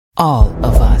All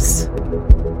of us.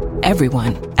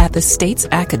 Everyone at the state's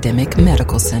academic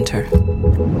medical center.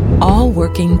 All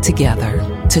working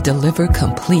together to deliver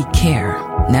complete care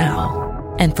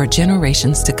now and for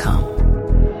generations to come.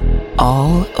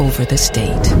 All over the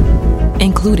state,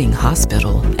 including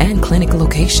hospital and clinic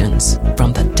locations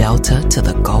from the Delta to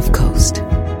the Gulf Coast.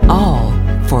 All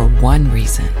for one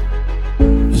reason.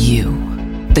 You,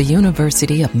 the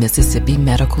University of Mississippi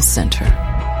Medical Center.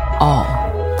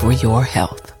 All for your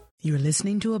health. You're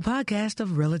listening to a podcast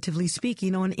of Relatively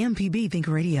Speaking on MPB Think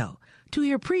Radio. To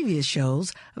hear previous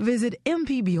shows, visit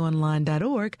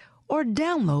mpbonline.org or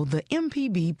download the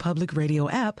MPB Public Radio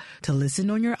app to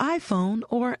listen on your iPhone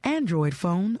or Android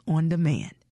phone on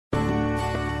demand.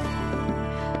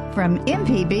 From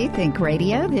MPB Think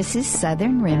Radio, this is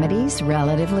Southern Remedies,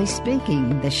 Relatively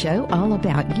Speaking, the show all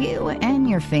about you and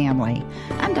your family.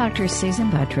 I'm Dr. Susan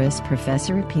Buttress,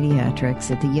 Professor of Pediatrics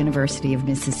at the University of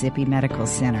Mississippi Medical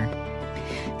Center.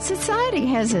 Society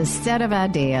has a set of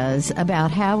ideas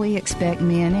about how we expect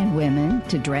men and women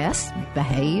to dress,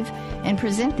 behave, and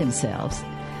present themselves.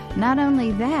 Not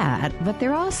only that, but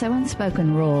there are also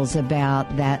unspoken rules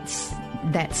about that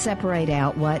separate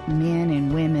out what men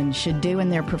and women should do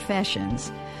in their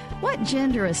professions. What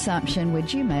gender assumption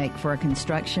would you make for a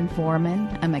construction foreman,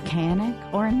 a mechanic,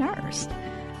 or a nurse?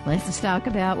 Let's talk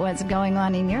about what's going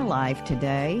on in your life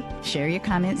today. Share your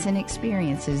comments and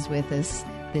experiences with us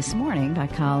this morning by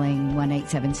calling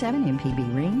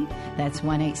 1-877-MPB-RING. That's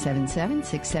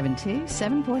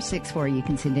 1-877-672-7464. You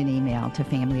can send an email to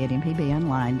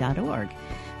family@mpbonline.org.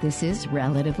 This is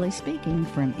Relatively Speaking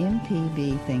from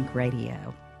MPB Think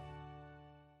Radio.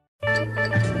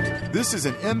 This is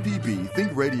an MPB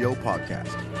Think Radio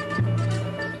podcast.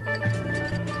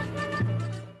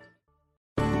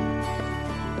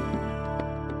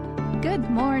 Good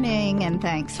morning, and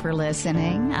thanks for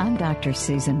listening. I'm Dr.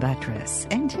 Susan Buttress,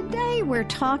 and today we're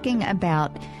talking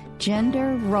about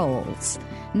gender roles.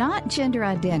 Not gender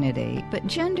identity, but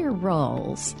gender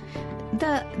roles.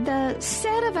 The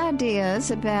set of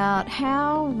ideas about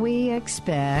how we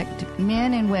expect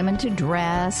men and women to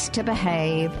dress, to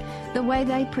behave, the way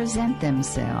they present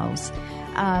themselves.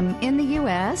 In the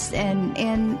U.S. and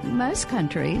in most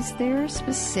countries, there are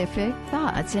specific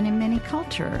thoughts, and in many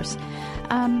cultures.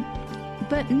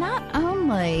 But not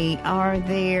only are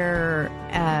there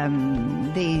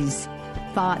these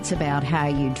thoughts about how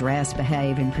you dress,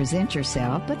 behave, and present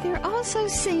yourself, but there also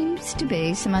seems to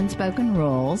be some unspoken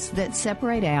rules that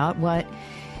separate out what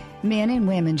men and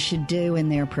women should do in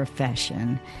their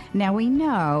profession. Now, we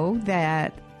know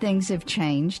that things have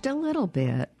changed a little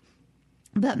bit,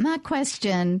 but my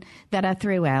question that I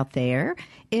threw out there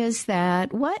is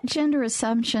that what gender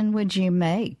assumption would you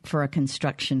make for a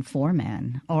construction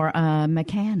foreman or a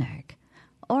mechanic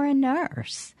or a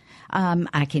nurse?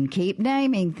 I can keep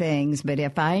naming things, but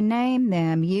if I name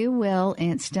them, you will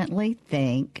instantly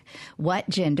think what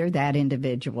gender that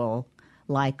individual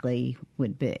likely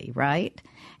would be, right?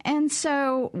 And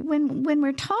so when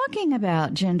we're talking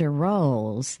about gender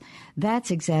roles, that's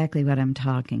exactly what I'm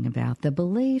talking about, the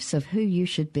beliefs of who you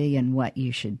should be and what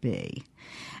you should be.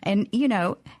 And, you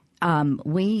know,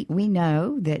 we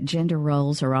know that gender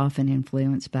roles are often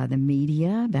influenced by the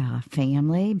media, by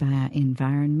family, by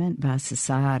environment, by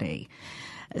society.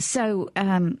 So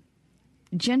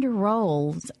gender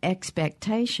roles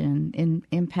expectation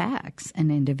impacts an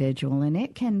individual, and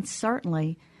it can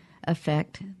certainly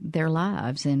affect their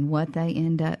lives and what they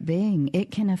end up being. It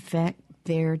can affect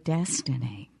their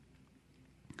destiny.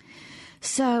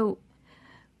 So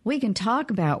we can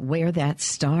talk about where that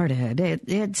started.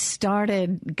 It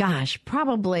started,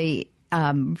 probably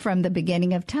from the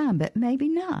beginning of time, but maybe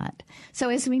not. So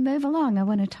as we move along, I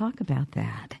want to talk about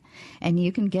that. And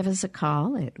you can give us a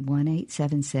call at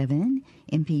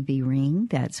 1-877-MPB-RING.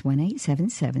 That's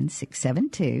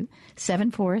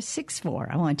 1-877-672-7464.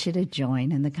 I want you to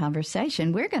join in the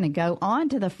conversation. We're going to go on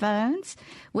to the phones.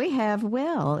 We have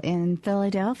Will in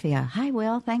Philadelphia. Hi,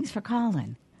 Will. Thanks for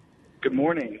calling. Good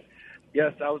morning.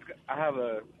 Yes, I have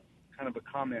a kind of a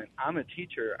comment. I'm a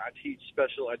teacher. I teach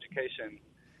special education,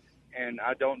 and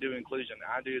I don't do inclusion.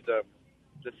 I do the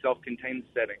self-contained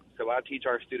setting. So I teach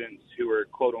our students who are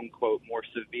quote unquote more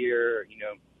severe,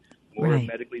 more right.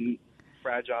 medically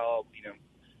fragile,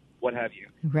 what have you.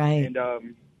 Right. And I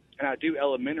do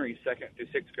elementary 2nd through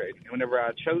 6th grade. And whenever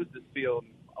I chose this field,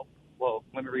 well,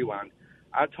 let me rewind.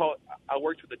 I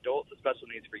worked with adults with special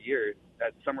needs for years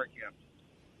at summer camps.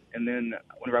 And then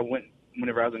whenever I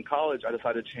was in college, I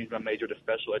decided to change my major to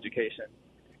special education.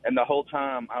 And the whole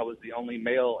time I was the only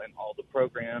male in all the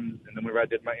programs. And then whenever I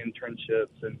did my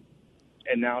internships and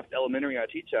now it's elementary I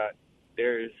teach at,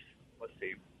 there's,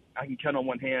 I can count on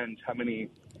one hand how many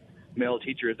male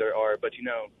teachers there are, but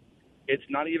it's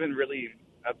not even really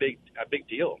a big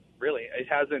deal, really. It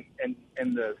hasn't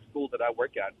in the school that I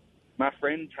work at. My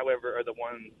friends, however, are the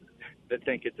ones that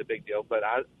think it's a big deal, but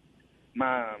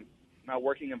my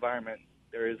working environment,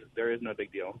 there is no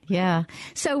big deal. Yeah.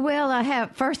 So, Will,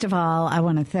 first of all, I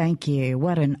want to thank you.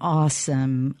 What an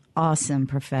awesome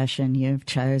profession you've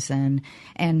chosen,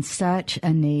 and such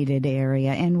a needed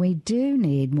area. And we do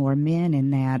need more men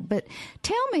in that. But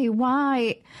tell me,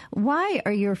 why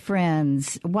are your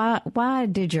friends, why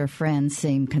did your friends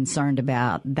seem concerned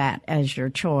about that as your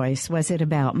choice? Was it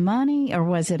about money, or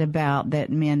was it about that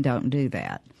men don't do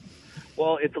that?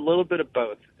 Well, it's a little bit of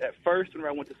both. At first, when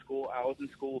I went to school, I was in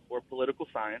school for political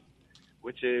science,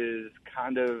 which is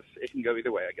it can go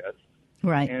either way, I guess.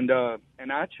 Right. And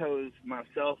I chose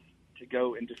myself to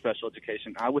go into special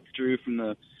education. I withdrew from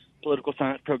the political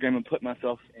science program and put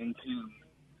myself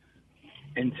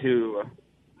into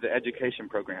the education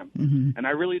program. Mm-hmm. And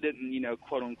I really didn't,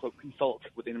 quote unquote, consult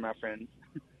with any of my friends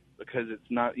because it's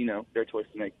not, their choice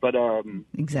to make. But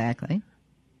exactly.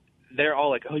 They're all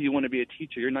like, "Oh, you want to be a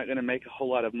teacher? You're not going to make a whole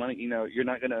lot of money. You're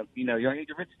not going to, you're not going to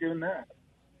get rich doing that."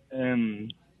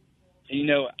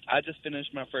 I just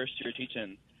finished my first year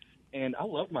teaching, and I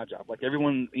love my job. Like,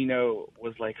 everyone,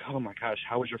 was like, "Oh my gosh,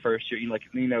 how was your first year?"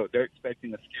 They're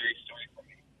expecting a scary story from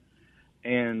me,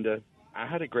 and I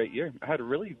had a great year. I had a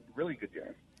really, really good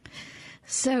year.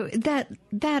 So that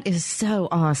is so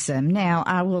awesome. Now,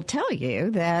 I will tell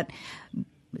you that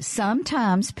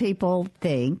sometimes people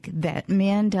think that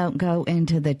men don't go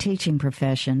into the teaching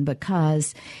profession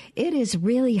because it is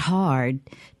really hard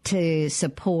to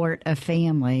support a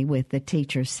family with the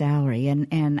teacher's salary.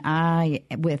 And I,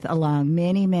 along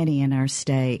many in our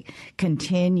state,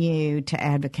 continue to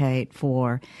advocate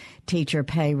for teacher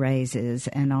pay raises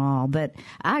and all. But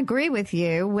I agree with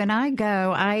you. When I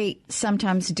go, I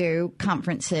sometimes do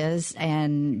conferences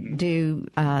and do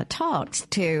talks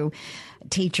to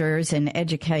teachers and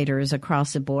educators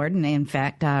across the board. And in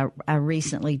fact, I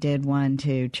recently did one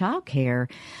to child care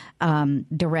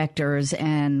directors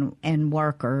and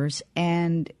workers.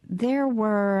 And there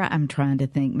were, I'm trying to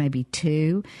think, maybe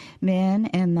 2 men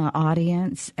in the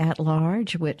audience at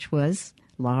large, which was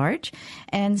large.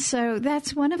 And so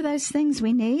that's one of those things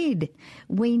we need.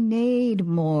 We need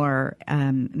more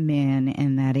men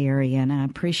in that area. And I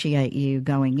appreciate you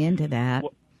going into that.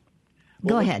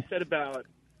 Go ahead.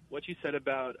 What you said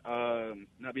about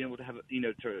not being able to have,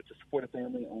 to support a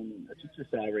family on a teacher's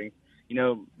salary.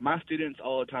 My students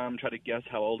all the time try to guess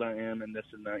how old I am and this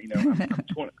and that.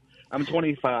 I'm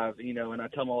 25, and I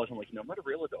tell them all the time, I'm not a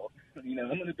real adult. I'm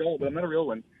an adult, but I'm not a real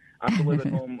one. I still live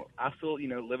at home. I still,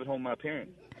 live at home with my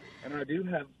parents. And I do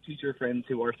have teacher friends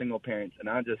who are single parents, and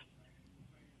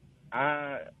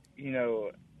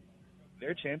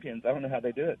they're champions. I don't know how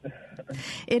they do it.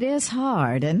 It is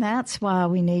hard, and that's why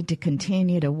we need to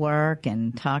continue to work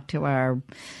and talk to our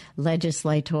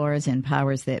legislators and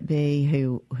powers that be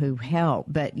who help.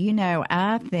 But,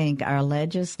 I think our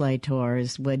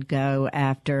legislators would go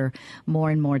after more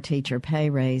and more teacher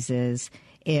pay raises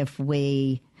if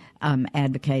we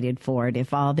advocated for it,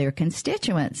 if all their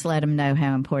constituents let them know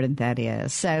how important that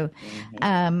is. So,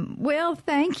 Will,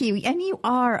 thank you. And you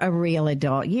are a real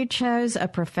adult. You chose a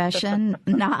profession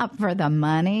not for the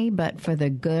money, but for the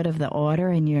good of the order.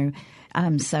 And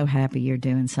I'm so happy you're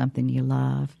doing something you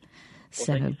love. Well,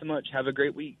 thank you so much. Have a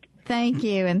great week. Thank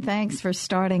you. And thanks for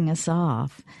starting us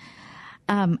off.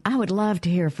 I would love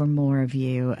to hear from more of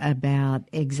you about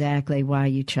exactly why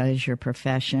you chose your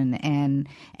profession and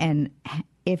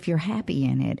if you're happy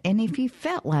in it, and if you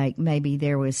felt like maybe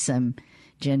there was some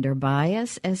gender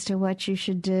bias as to what you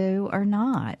should do or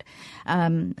not.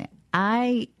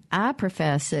 I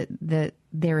profess that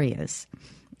there is.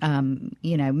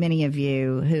 Many of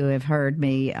you who have heard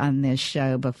me on this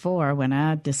show before, when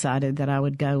I decided that I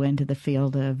would go into the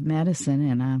field of medicine,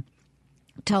 and I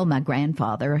told my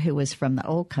grandfather, who was from the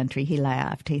old country, he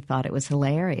laughed. He thought it was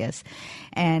hilarious.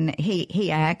 And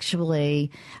he actually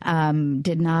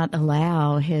did not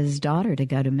allow his daughter to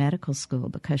go to medical school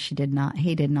because he did not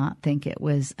think it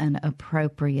was an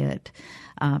appropriate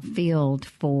field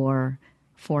for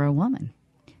a woman.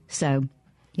 So,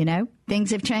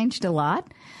 things have changed a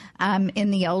lot. I'm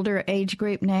in the older age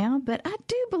group now, but I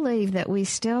do believe that we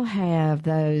still have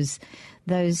those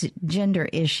gender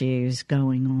issues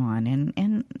going on.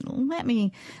 And let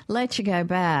me let you go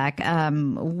back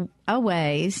a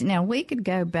ways. Now, we could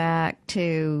go back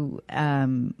to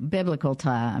biblical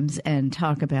times and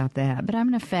talk about that, but I'm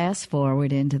going to fast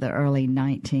forward into the early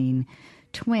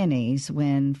 1920s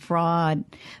when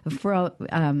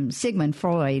Sigmund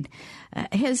Freud,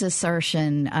 his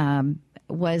assertion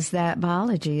was that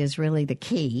biology is really the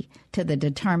key to the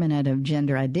determinant of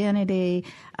gender identity,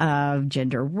 of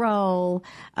gender role,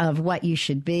 of what you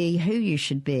should be, who you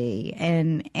should be.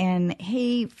 And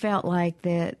he felt like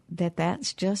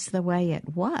that's just the way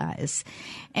it was.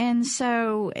 And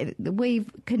so we've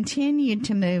continued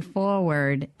to move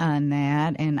forward on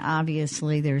that, and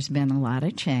obviously there's been a lot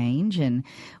of change, and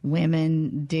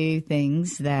women do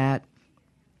things that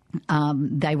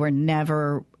they were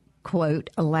never, quote,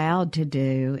 allowed to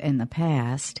do in the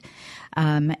past.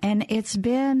 And it's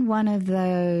been one of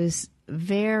those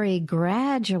very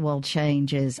gradual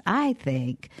changes, I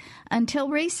think, until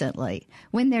recently,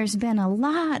 when there's been a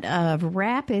lot of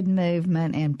rapid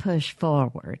movement and push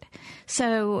forward.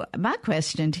 So my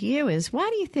question to you is, why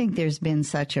do you think there's been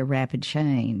such a rapid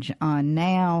change on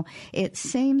now? It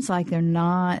seems like they're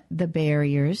not the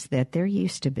barriers that there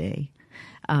used to be.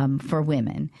 For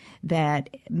women, that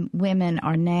women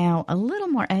are now a little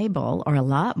more able, or a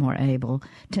lot more able,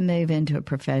 to move into a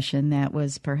profession that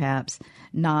was perhaps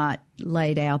not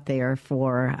laid out there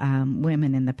for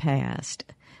women in the past.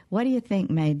 What do you think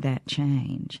made that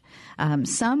change?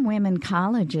 Some women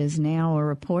colleges now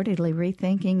are reportedly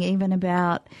rethinking even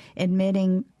about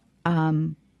admitting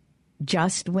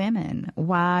just women.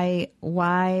 Why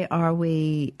are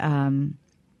we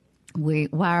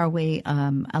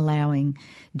allowing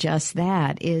just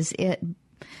that? Is it,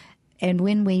 and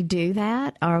when we do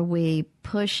that, are we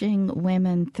pushing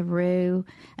women through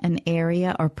an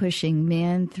area or pushing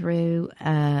men through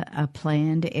a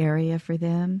planned area for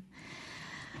them?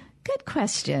 Good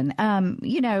question.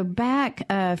 Back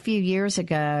a few years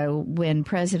ago when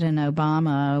President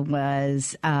Obama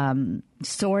was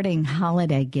sorting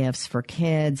holiday gifts for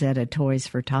kids at a Toys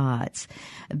for Tots,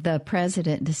 the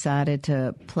president decided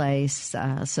to place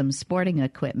some sporting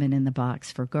equipment in the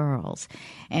box for girls.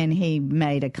 And he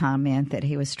made a comment that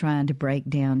he was trying to break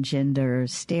down gender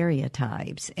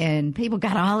stereotypes. And people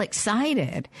got all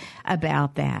excited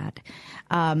about that.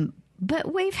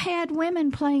 But we've had women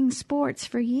playing sports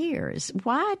for years.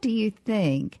 Why do you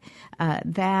think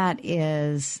that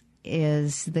is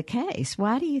the case?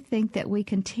 Why do you think that we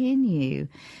continue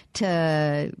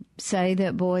to say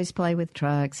that boys play with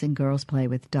trucks and girls play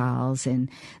with dolls, and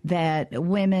that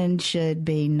women should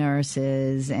be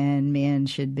nurses and men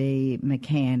should be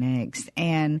mechanics?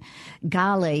 And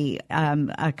golly,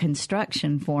 a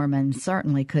construction foreman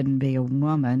certainly couldn't be a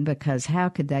woman, because how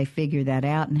could they figure that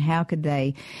out, and how could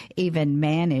they even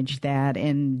manage that?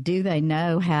 And do they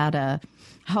know how to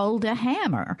hold a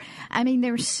hammer? I mean,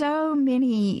 there's so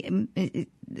many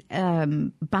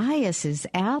biases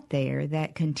out there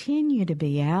that continue to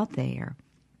be out there.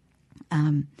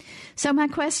 So my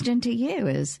question to you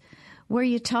is, were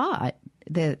you taught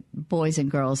that boys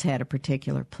and girls had a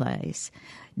particular place?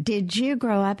 Did you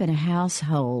grow up in a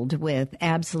household with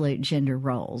absolute gender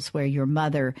roles, where your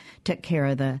mother took care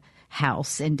of the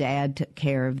house and Dad took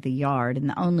care of the yard, and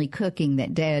the only cooking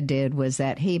that Dad did was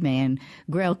that He-Man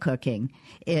grill cooking?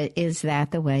 Is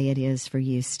that the way it is for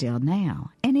you still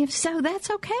now? And if so,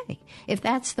 that's okay, if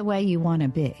that's the way you want to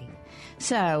be.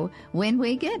 So when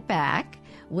we get back,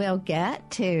 we'll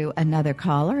get to another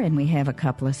caller, and we have a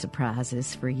couple of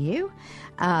surprises for you.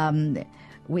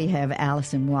 We have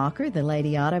Allison Walker, the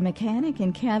lady auto mechanic,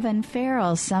 and Kevin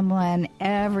Farrell, someone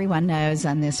everyone knows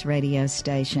on this radio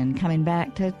station, coming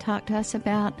back to talk to us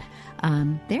about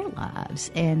their lives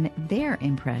and their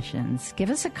impressions. Give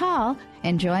us a call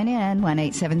and join in,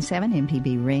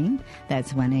 1-877-MPB-RING.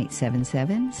 That's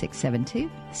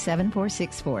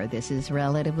 1-877-672-7464. This is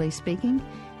Relatively Speaking,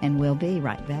 and we'll be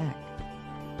right back.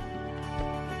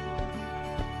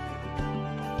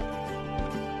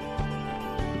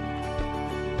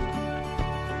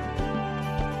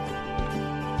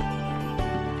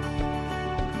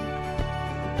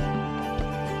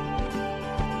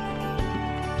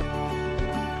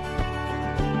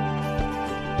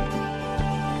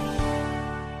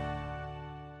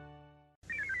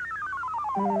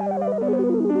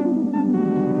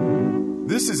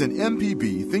 This is an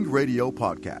MPB Think Radio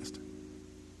podcast.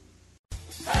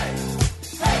 Hey,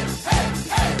 hey, hey,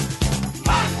 hey.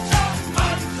 Macho,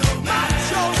 macho,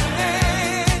 macho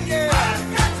man, yeah.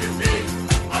 I've got to be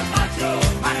a macho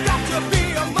man. I've got to be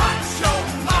a macho,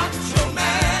 macho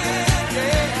man,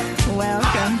 yeah.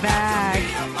 Welcome back,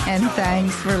 and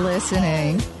thanks for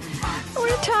listening.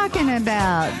 We're talking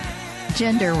about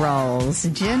gender roles,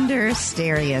 gender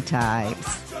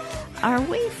stereotypes. Are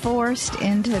we forced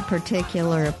into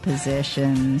particular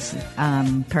positions,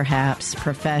 perhaps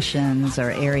professions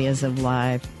or areas of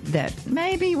life that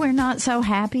maybe we're not so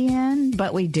happy in,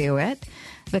 but we do it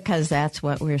because that's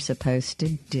what we're supposed to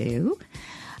do?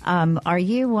 Are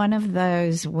you one of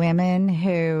those women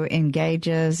who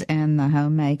engages in the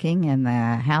homemaking and the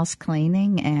house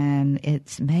cleaning, and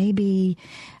it's maybe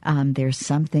there's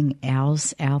something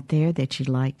else out there that you'd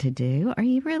like to do? Are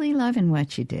you really loving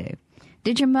what you do?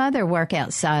 Did your mother work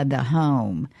outside the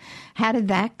home? How did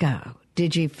that go?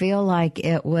 Did you feel like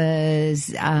it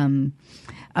was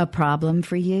a problem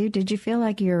for you? Did you feel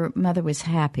like your mother was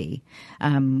happy?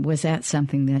 Was that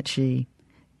something that she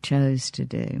chose to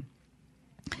do?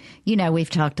 You know, we've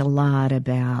talked a lot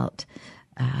about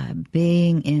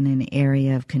being in an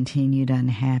area of continued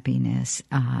unhappiness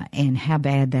and how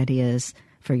bad that is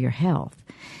for your health.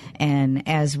 And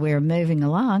as we're moving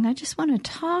along, I just want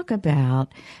to talk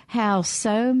about how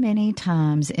so many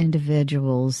times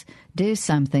individuals do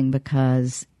something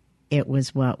because it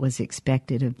was what was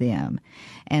expected of them.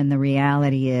 And the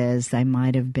reality is they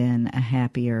might have been a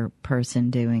happier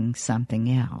person doing something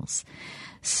else.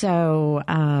 So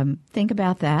think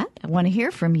about that. I want to hear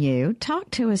from you.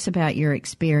 Talk to us about your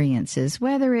experiences,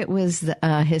 whether it was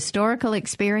a historical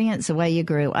experience, the way you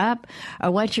grew up,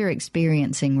 or what you're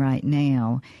experiencing right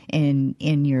now in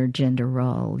your gender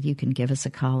role. You can give us a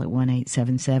call at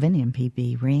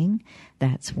 1-877-MPB-RING.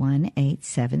 That's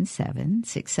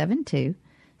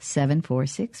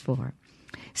 1-877-672-7464.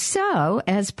 So,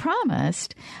 as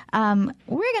promised, we're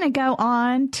going to go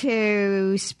on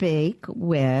to speak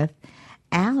with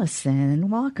Allison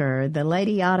Walker, the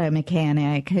lady auto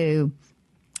mechanic who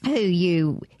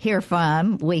you hear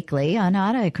from weekly on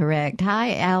AutoCorrect.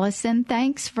 Hi, Allison.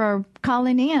 Thanks for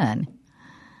calling in.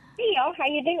 Hey, y'all. How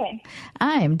you doing?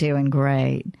 I am doing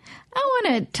great. I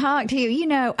want to talk to you. You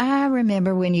know, I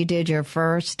remember when you did your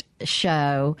first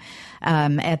show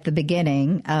at the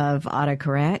beginning of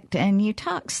AutoCorrect, and you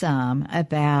talked some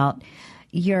about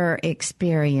your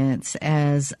experience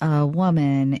as a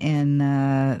woman in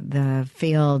the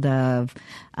field of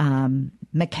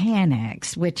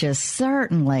mechanics, which is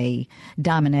certainly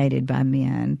dominated by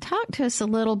men. Talk to us a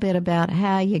little bit about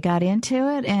how you got into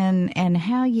it and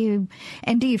how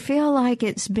do you feel like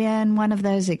it's been one of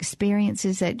those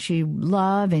experiences that you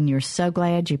love and you're so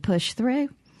glad you pushed through?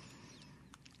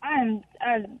 I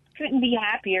couldn't be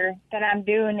happier that I'm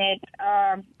doing it.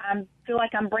 I feel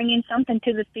like I'm bringing something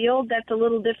to the field that's a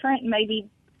little different. Maybe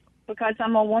because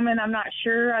I'm a woman, I'm not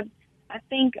sure. I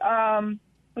think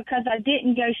because I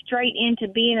didn't go straight into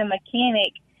being a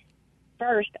mechanic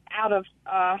first out of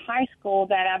high school,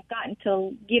 that I've gotten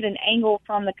to get an angle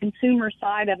from the consumer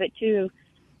side of it too.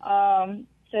 So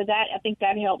that I think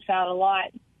that helps out a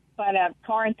lot. But a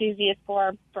car enthusiast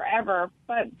for forever.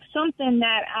 But something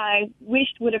that I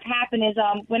wished would have happened is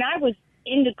when I was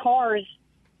into cars,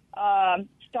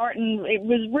 it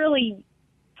was really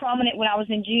prominent when I was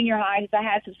in junior high, because I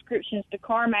had subscriptions to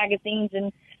car magazines,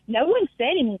 and no one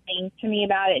said anything to me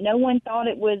about it. No one thought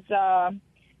it was,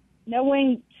 no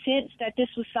one sensed that this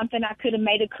was something I could have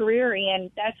made a career in.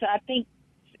 That's, I think,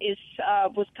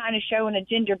 was kind of showing a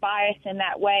gender bias in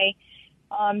that way.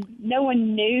 No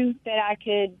one knew that I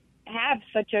could have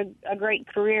such a great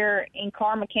career in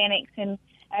car mechanics, and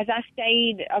as I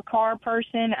stayed a car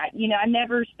person, I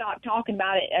never stopped talking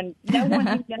about it, and no one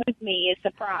who knows me is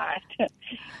surprised.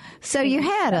 So you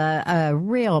had a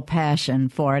real passion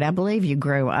for it. I believe you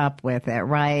grew up with it,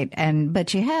 right?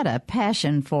 But you had a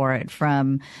passion for it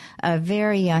from a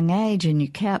very young age, and you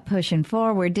kept pushing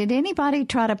forward. Did anybody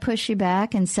try to push you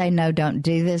back and say, no, don't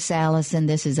do this, Allison,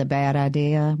 this is a bad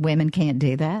idea, women can't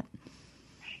do that?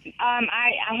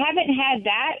 I haven't had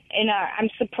that, and I'm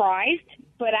surprised,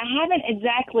 but I haven't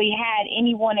exactly had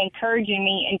anyone encouraging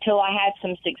me until I had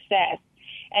some success.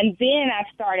 And then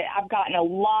I've gotten a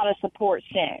lot of support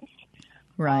since.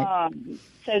 Right.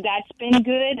 So that's been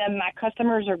good, and my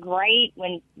customers are great.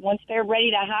 Once they're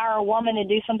ready to hire a woman to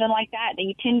do something like that,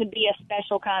 they tend to be a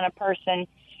special kind of person,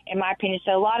 in my opinion.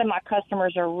 So a lot of my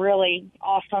customers are really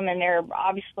awesome, and they're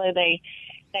obviously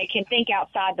they can think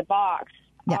outside the box.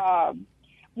 Yeah.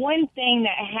 One thing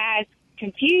that has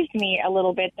confused me a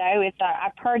little bit, though, is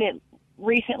I've heard it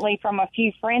recently from a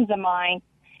few friends of mine.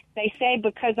 They say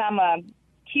because I'm a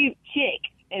cute chick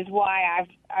is why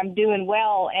I'm doing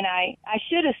well, and I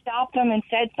should have stopped them and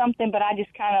said something, but I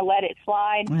just kind of let it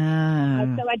slide. So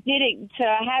I did it to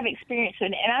have experience,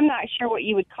 and I'm not sure what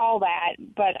you would call that,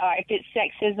 but if it's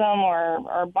sexism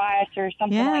or bias or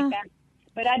something like that.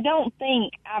 But I don't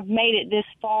think I've made it this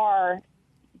far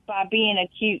by being a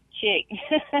cute chick.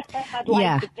 I'd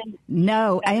like to think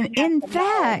No, and in that's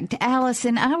fact,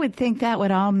 Allison, I would think that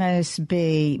would almost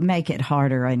make it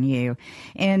harder on you,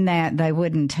 in that they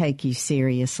wouldn't take you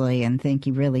seriously and think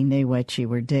you really knew what you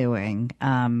were doing.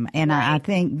 And I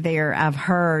think I've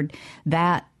heard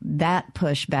that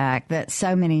pushback, that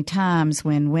so many times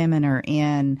when women are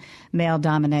in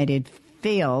male-dominated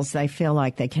fields, they feel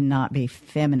like they cannot be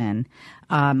feminine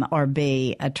or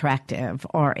be attractive,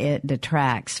 or it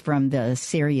detracts from the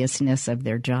seriousness of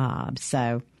their job.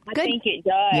 So I think it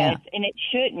does, and it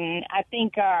shouldn't. I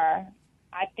think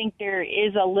there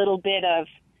is a little bit of,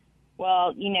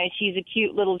 well, she's a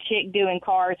cute little chick doing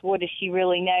cars. What does she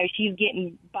really know? She's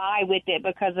getting by with it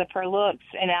because of her looks,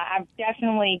 and I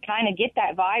definitely kind of get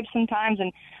that vibe sometimes.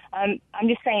 And I'm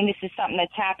just saying this is something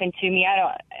that's happened to me.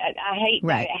 I hate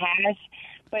that it has.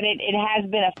 But it has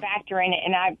been a factor in it,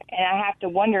 and I have to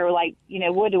wonder, like,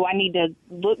 what do I need to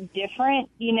look different,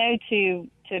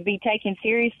 to be taken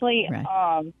seriously?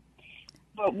 Right.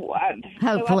 But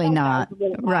hopefully not.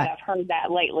 Right. I've heard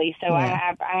that lately, so I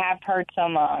have heard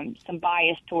some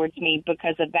bias towards me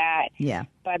because of that. Yeah.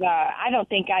 But I don't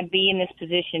think I'd be in this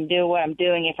position doing what I'm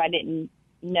doing if I didn't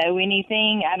know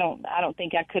anything. I don't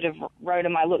think I could have rode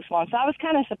in my looks long. So I was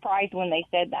kind of surprised when they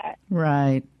said that.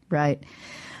 Right.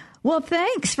 Well,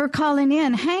 thanks for calling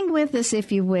in. Hang with us,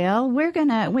 if you will.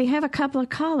 We have a couple of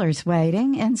callers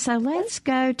waiting, and so let's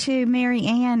go to Mary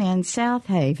Ann in South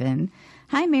Haven.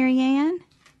 Hi, Mary Ann.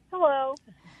 Hello.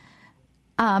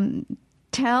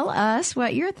 Tell us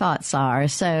what your thoughts are.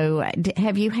 So,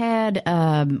 have you had?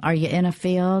 Are you in a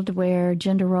field where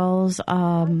gender roles,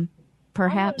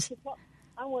 perhaps?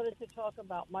 I wanted to talk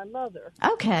about my mother.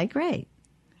 Okay, great.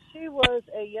 She was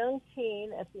a young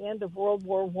teen at the end of World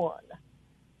War I.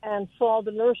 And saw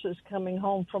the nurses coming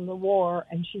home from the war,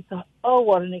 and she thought, oh,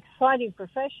 what an exciting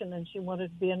profession, and she wanted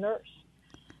to be a nurse.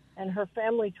 And her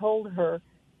family told her,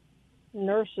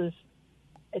 nurses,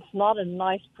 it's not a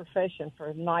nice profession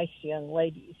for nice young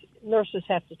ladies. Nurses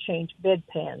have to change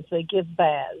bedpans. They give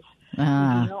baths. You do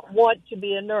not want to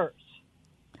be a nurse.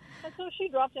 And so she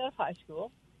dropped out of high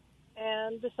school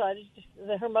and decided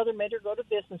that her mother made her go to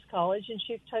business college, and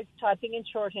she took typing in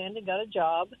shorthand and got a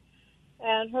job.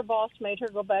 And her boss made her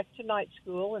go back to night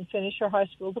school and finish her high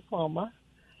school diploma.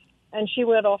 And she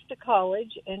went off to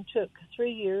college and took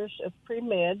 3 years of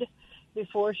pre-med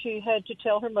before she had to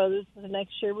tell her mother the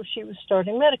next year she was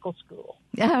starting medical school.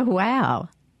 Oh, wow.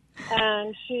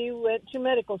 And she went to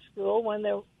medical school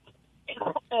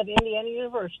at Indiana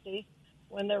University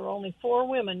when there were only 4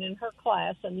 women in her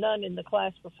class and none in the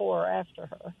class before or after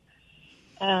her.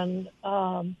 And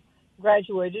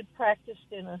graduated,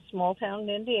 practiced in a small town in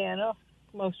Indiana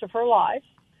most of her life,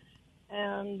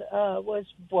 and was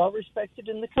well respected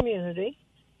in the community.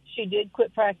 She did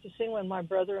quit practicing when my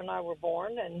brother and I were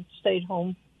born and stayed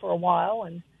home for a while,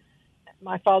 and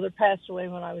my father passed away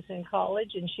when I was in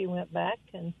college, and she went back,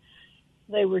 and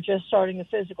they were just starting a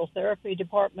physical therapy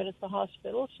department at the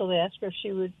hospital, so they asked her if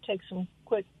she would take some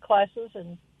quick classes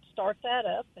and start that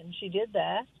up, and she did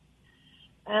that.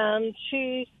 And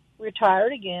she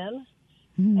retired again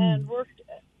and worked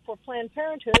for Planned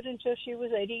Parenthood until she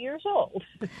was 80 years old.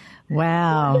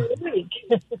 Wow.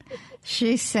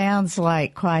 She sounds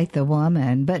like quite the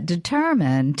woman, but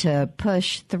determined to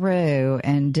push through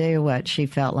and do what she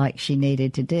felt like she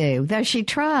needed to do. Though she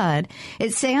tried,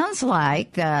 it sounds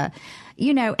like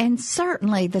and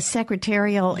certainly the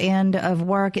secretarial end of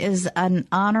work is an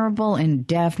honorable and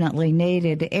definitely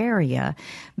needed area.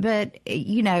 But,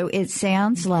 it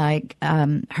sounds like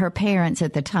her parents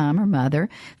at the time, her mother,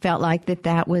 felt like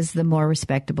that was the more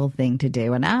respectable thing to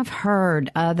do. And I've heard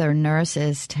other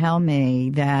nurses tell me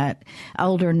that,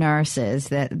 older nurses,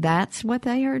 that's what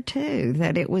they heard too,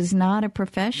 that it was not a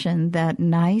profession that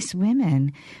nice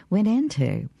women went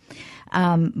into.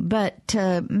 But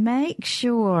to make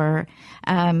sure,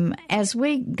 as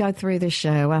we go through the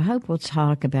show, I hope we'll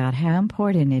talk about how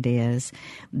important it is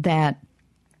that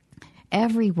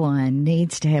everyone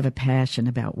needs to have a passion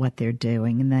about what they're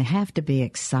doing, and they have to be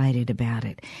excited about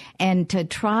it. And to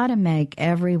try to make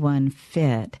everyone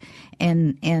fit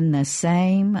in the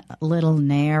same little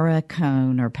narrow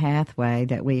cone or pathway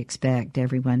that we expect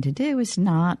everyone to do is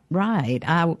not right.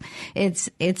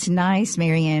 It's nice,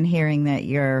 Mary Ann, hearing that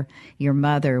your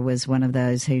mother was one of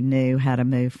those who knew how to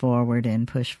move forward and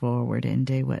push forward and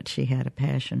do what she had a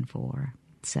passion for.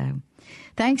 So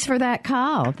thanks for that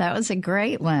call. That was a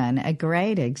great one, a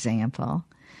great example.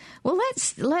 Well,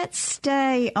 let's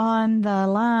stay on the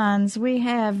lines. We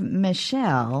have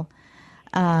Michelle,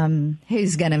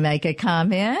 who's going to make a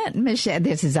comment. Michelle,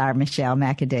 this is our Michelle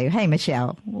McAdoo. Hey,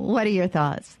 Michelle, what are your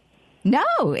thoughts?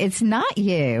 No, it's not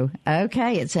you.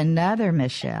 Okay, it's another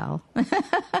Michelle.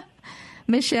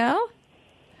 Michelle?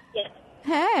 Yes.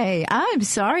 Hey, I'm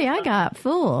sorry I got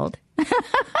fooled.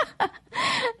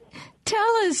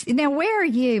 Tell us, now, where are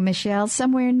you, Michelle?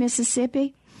 Somewhere in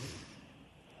Mississippi?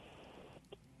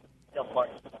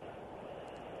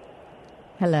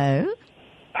 Hello?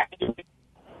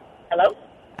 Hello?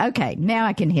 Okay, now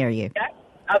I can hear you. Okay,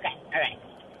 all right.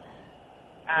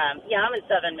 I'm in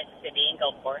southern Mississippi, in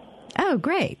Gulfport. Oh,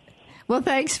 great. Well,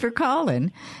 thanks for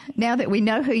calling. Now that we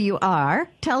know who you are,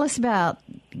 tell us about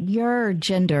your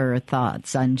gender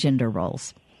thoughts on gender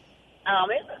roles.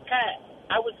 It was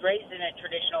I was raised in a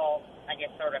traditional, I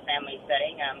guess, sort of family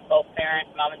setting. Both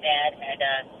parents, mom and dad, had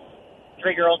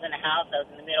 3 girls in the house. I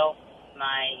was in the middle.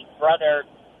 My brother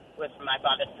was from my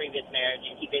father's previous marriage,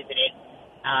 and he visited.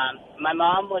 My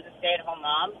mom was a stay-at-home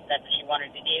mom. That's what she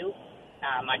wanted to do.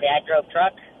 My dad drove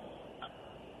truck.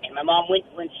 And my mom,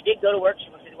 when she did go to work, she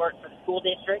went to work for the school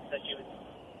district, so she was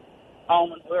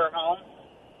home when we were home.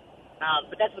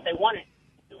 But that's what they wanted to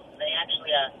do. They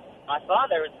actually, my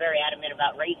father was very adamant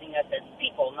about raising us as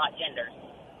people, not genders.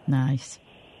 Nice.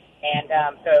 And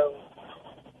so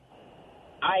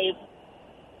I,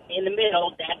 in the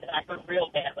middle, Dad, I was real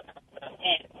dad when I was 10,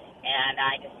 and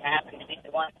I just happened to be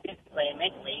the one physically and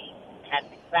mentally had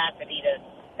the capacity to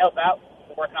help out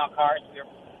working on cars. We were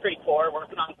pretty poor,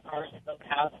 working on cars in the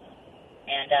house.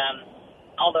 And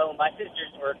although my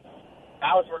sisters were,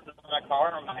 I was working on my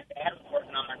car, or my dad was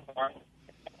working on my car.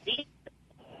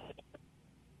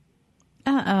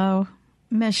 Uh-oh.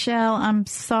 Michelle, I'm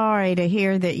sorry to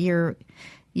hear that you're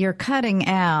cutting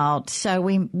out, so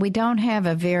we don't have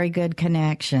a very good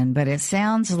connection, but it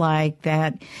sounds like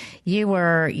that you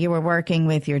were working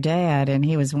with your dad, and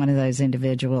he was one of those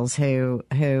individuals who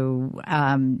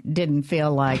didn't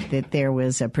feel like that there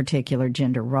was a particular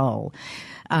gender role.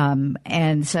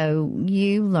 And so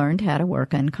you learned how to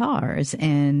work on cars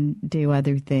and do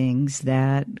other things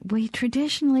that we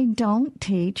traditionally don't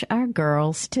teach our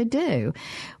girls to do,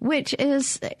 which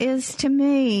is to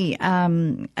me,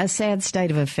 a sad state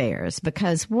of affairs,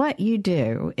 because what you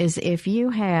do is if you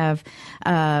have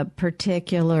a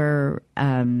particular,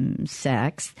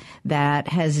 sex that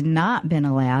has not been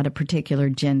allowed, a particular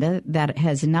gender that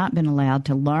has not been allowed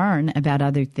to learn about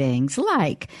other things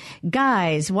like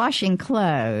guys washing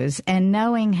clothes, and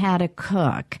knowing how to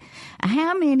cook.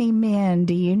 How many men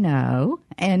do you know?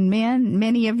 And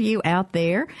many of you out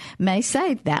there may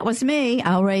say, that was me,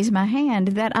 I'll raise my hand,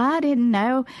 that I didn't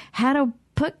know how to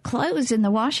put clothes in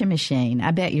the washing machine.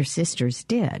 I bet your sisters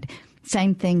did.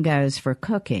 Same thing goes for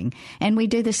cooking. And we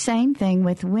do the same thing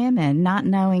with women, not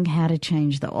knowing how to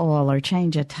change the oil or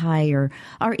change a tire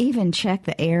or even check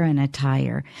the air in a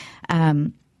tire.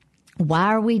 Why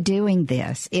are we doing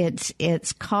this?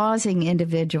 It's causing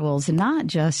individuals not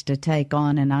just to take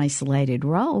on an isolated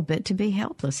role, but to be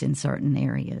helpless in certain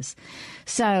areas.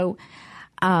 So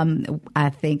I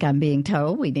think I'm being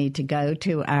told we need to go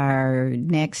to our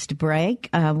next break.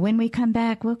 When we come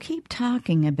back, we'll keep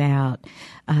talking about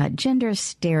gender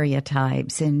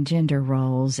stereotypes and gender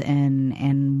roles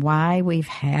and why we've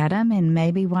had them and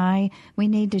maybe why we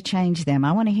need to change them.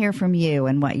 I want to hear from you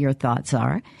and what your thoughts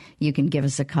are. You can give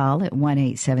us a call at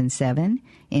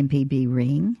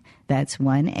 1-877-MPB-RING. That's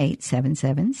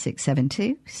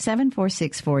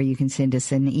 1-877-672-7464. You can send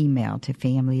us an email to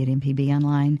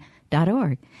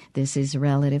family@mpbonline.org. This is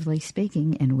Relatively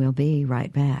Speaking, and we'll be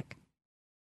right back.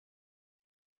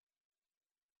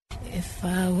 If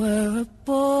I were a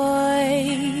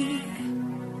boy,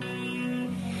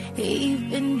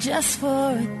 even just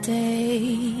for a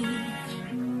day,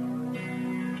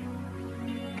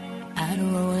 I'd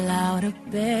roll out of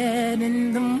bed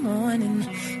in the morning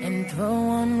and throw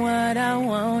on what I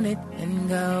wanted and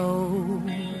go.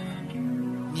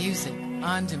 Music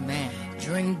on demand.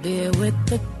 Drink beer with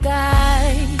the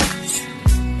guys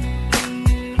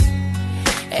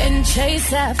and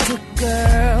chase after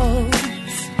girls.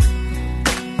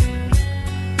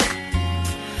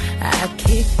 I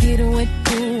kick it with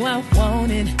who I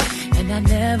wanted, and I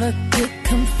never get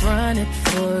confronted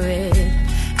for it,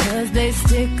 'cause they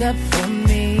stick up for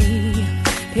me.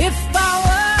 If I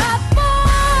were a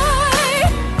boy,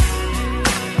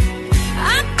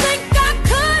 I think I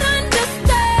could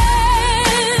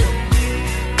understand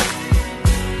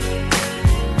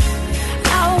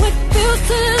how it feels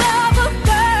to love a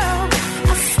girl.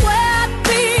 I swear I'd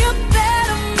be a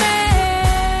better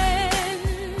man.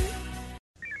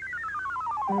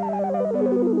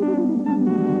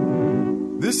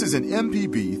 This is an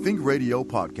MPB Think Radio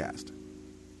podcast.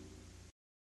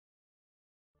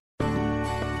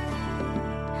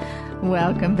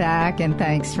 Welcome back, and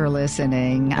thanks for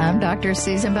listening. I'm Dr.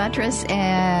 Susan Buttress,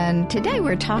 and today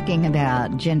we're talking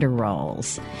about gender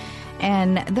roles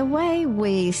and the way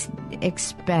we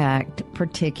expect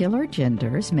particular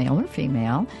genders, male or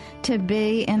female, to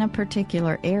be in a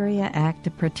particular area, act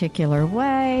a particular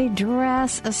way,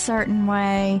 dress a certain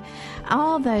way,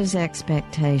 all those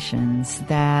expectations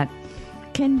that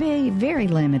can be very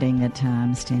limiting at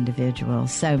times to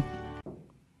individuals. So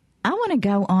I want to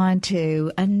go on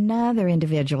to another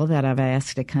individual that I've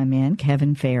asked to come in,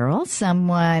 Kevin Farrell,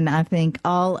 someone I think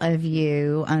all of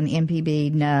you on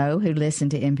MPB know who listen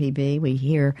to MPB. We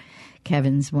hear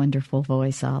Kevin's wonderful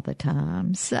voice all the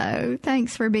time. So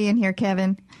thanks for being here,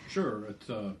 Kevin. Sure. It's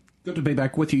good to be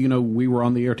back with you. You know, we were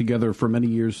on the air together for many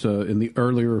years in the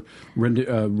earlier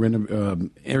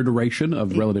iteration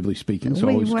of Relatively Speaking, so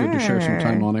always good to share some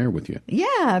time on air with you.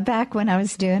 Yeah, back when I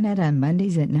was doing it on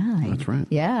Mondays at 9. That's right.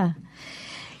 Yeah.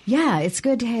 Yeah, it's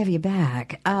good to have you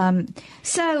back.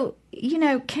 So, you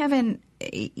know, Kevin,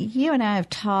 you and I have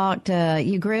talked.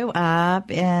 You grew up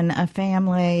in a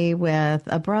family with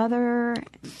a brother,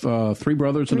 3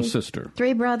 brothers and a sister.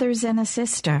 3 brothers and a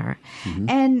sister,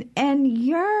 and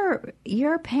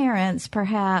your parents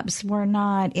perhaps were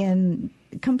not in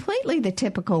completely the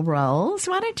typical roles.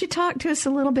 Why don't you talk to us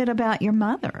a little bit about your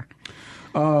mother?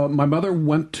 My mother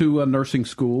went to a nursing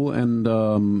school,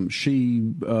 and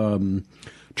she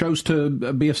chose to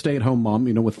be a stay-at-home mom.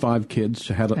 You know, with 5 kids,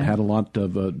 she had a lot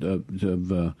of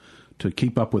to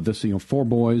keep up with this. You know, 4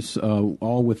 boys,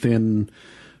 all within,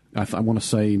 I want to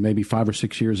say, maybe 5 or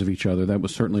 6 years of each other. That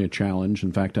was certainly a challenge.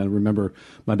 In fact, I remember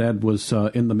my dad was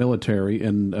in the military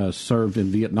and served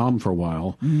in Vietnam for a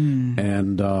while,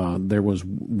 and there was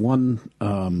one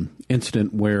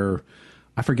incident where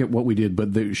I forget what we did,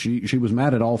 but she was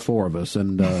mad at all 4 of us,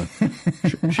 and I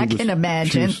can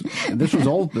imagine. This was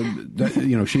all,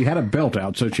 you know, she had a belt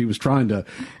out, so she was trying to,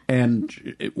 and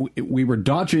we were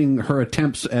dodging her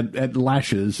attempts at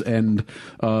lashes, and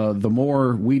the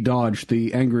more we dodged,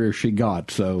 the angrier she got.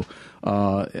 So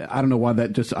I don't know why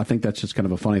I think that's just kind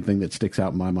of a funny thing that sticks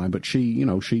out in my mind. But she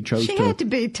chose She had to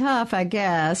be tough, I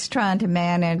guess, trying to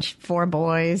manage 4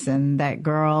 boys and that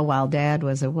girl while Dad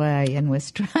was away and was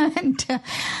trying to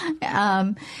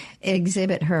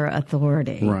exhibit her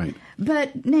authority. Right.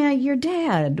 But now your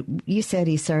dad, you said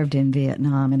he served in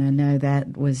Vietnam, and I know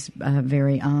that was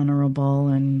very honorable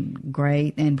and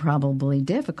great and probably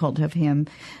difficult of him,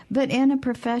 but in a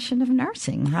profession of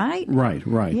nursing, right?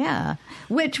 Right. Yeah,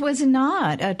 which was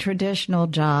not a traditional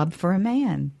job for a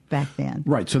man back then.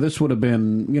 Right. So this would have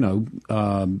been,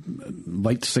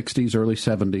 late 60s, early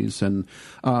 70s. And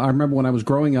I remember when I was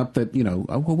growing up that,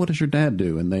 well, what does your dad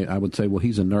do? And I would say, well,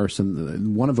 he's a nurse.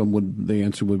 And one of them the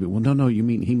answer would be, well, no, you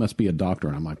mean he must be a doctor.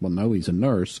 And I'm like, well, no, he's a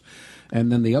nurse.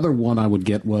 And then the other one I would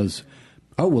get was,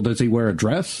 oh, well, does he wear a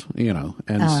dress? And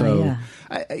so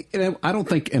yeah. I don't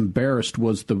think embarrassed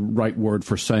was the right word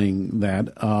for saying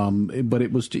that. But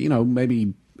it was,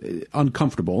 maybe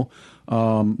uncomfortable.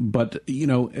 But,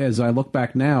 as I look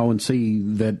back now and see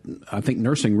that I think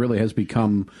nursing really has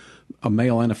become a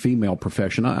male and a female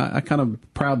profession, I kind of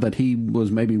proud that he was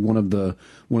maybe one of the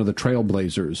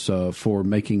trailblazers for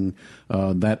making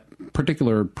that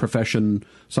particular profession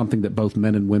something that both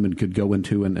men and women could go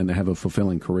into and have a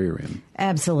fulfilling career in.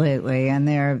 Absolutely. And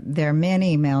there are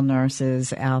many male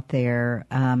nurses out there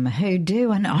who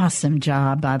do an awesome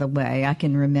job, by the way. I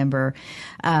can remember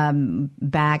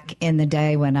back in the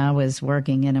day when I was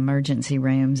working in emergency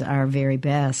rooms, our very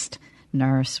best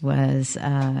nurse was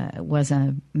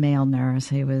a male nurse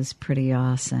who was pretty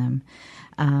awesome.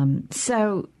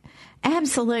 So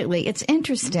absolutely. It's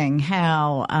interesting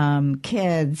how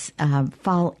kids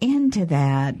fall into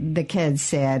that. The kids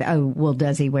said, oh, well,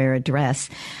 does he wear a dress?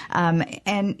 And,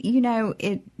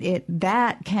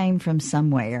 that came from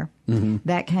somewhere. Mm-hmm.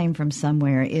 That came from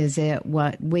somewhere. Is it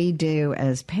what we do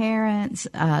as parents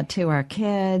to our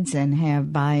kids and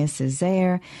have biases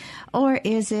there? Or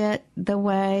is it the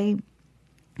way,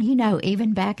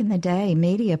 even back in the day,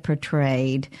 media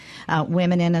portrayed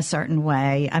women in a certain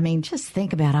way? I mean, just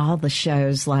think about all the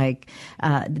shows like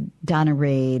Donna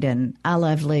Reed and I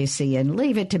Love Lucy and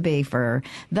Leave It to Beaver.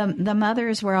 The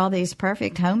mothers were all these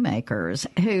perfect homemakers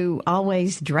who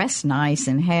always dressed nice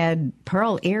and had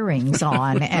pearl earrings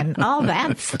on and all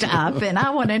that stuff. And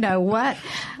I want to know what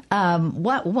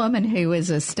What woman who is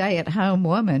a stay-at-home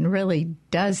woman really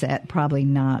does that? Probably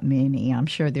not many. I'm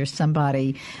sure there's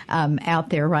somebody out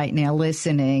there right now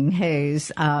listening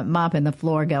who's mopping the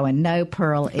floor going, no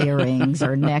pearl earrings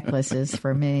or necklaces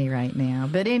for me right now.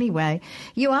 But anyway,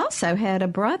 you also had a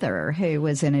brother who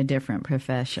was in a different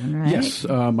profession, right? Yes.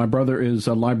 My brother is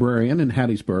a librarian in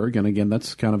Hattiesburg. And again,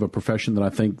 that's kind of a profession that I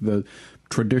think the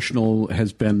traditional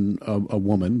has been a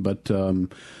woman. But,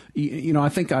 I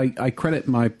think I credit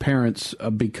my parents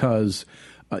because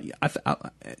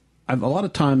a lot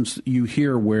of times you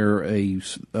hear where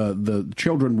the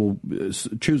children will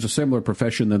choose a similar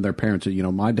profession than their parents.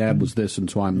 My dad was this, and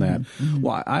so I'm that. Mm-hmm.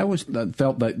 Well, I always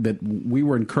felt that we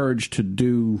were encouraged to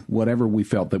do whatever we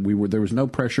felt that we were. There was no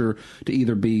pressure to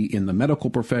either be in the medical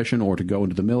profession or to go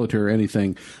into the military or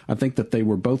anything. I think that they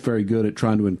were both very good at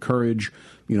trying to encourage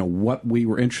what we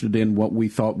were interested in, what we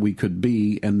thought we could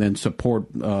be, and then support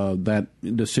that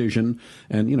decision.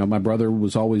 And, my brother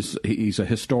was he's a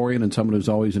historian and someone who's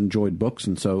always enjoyed books.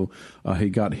 And so he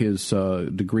got his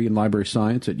degree in library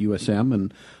science at USM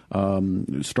and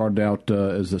started out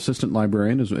as assistant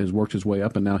librarian, has worked his way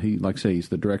up, and now he's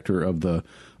the director of the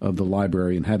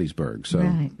library in Hattiesburg. So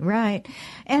right.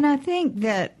 And I think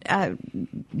that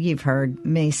you've heard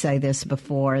me say this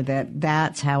before,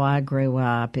 that's how I grew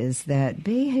up, is that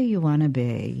be who you want to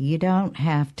be. You don't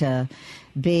have to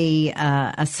be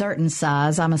a certain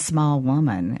size. I'm a small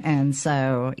woman. And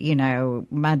so,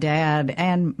 my dad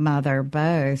and mother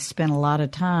both spent a lot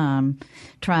of time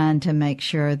trying to make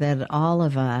sure that all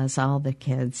of us, all the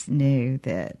kids, knew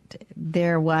that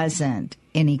there wasn't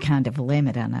any kind of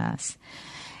limit on us.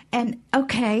 And,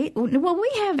 okay, well,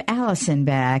 we have Allison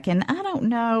back, and I don't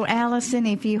know, Allison,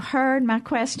 if you heard my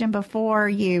question before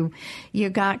you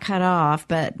got cut off,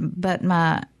 but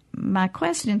my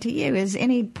question to you is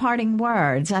any parting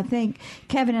words. I think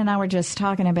Kevin and I were just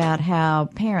talking about how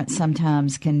parents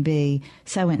sometimes can be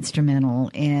so instrumental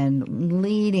in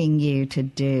leading you to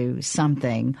do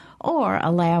something or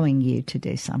allowing you to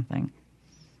do something.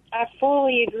 I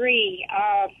fully agree.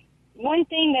 One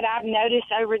thing that I've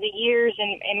noticed over the years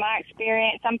in my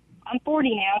experience, I'm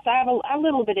 40 now, so I have a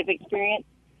little bit of experience.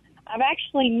 I've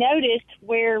actually noticed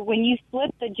where when you flip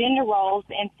the gender roles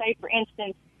and say, for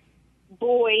instance,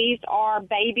 boys are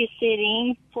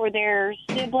babysitting for their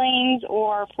siblings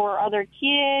or for other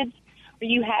kids, or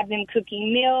you have them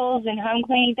cooking meals and home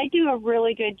cleaning, they do a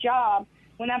really good job.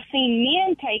 When I've seen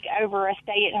men take over a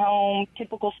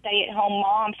typical stay-at-home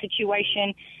mom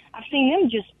situation, I've seen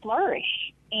them just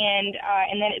flourish, and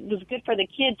then it was good for the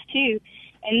kids too.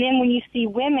 And then when you see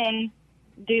women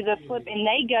do the flip and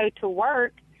they go to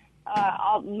work,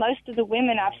 most of the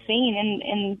women I've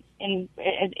seen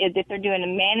if they're doing a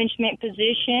management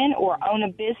position or own a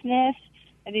business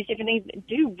and these different things,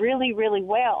 do really, really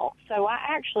well. So I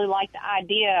actually like the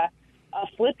idea of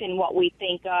flipping what we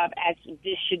think of as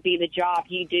this should be the job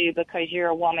you do because you're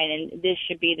a woman, and this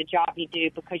should be the job you do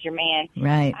because you're a man.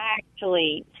 Right. I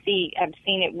actually I've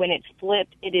seen it when it's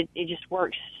flipped. It just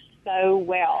works so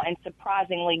well and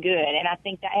surprisingly good. And I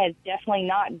think that has definitely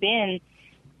not been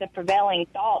the prevailing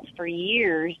thoughts for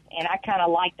years, and I kind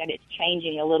of like that it's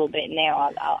changing a little bit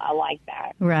now. I like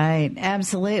that. Right,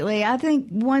 absolutely. I think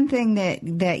one thing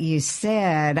that you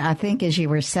said, I think as you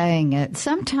were saying it,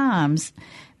 sometimes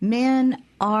men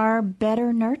are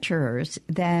better nurturers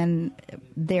than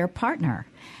their partner.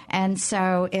 And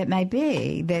so it may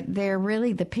be that they're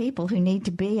really the people who need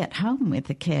to be at home with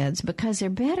the kids because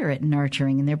they're better at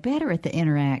nurturing and they're better at the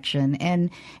interaction. And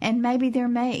maybe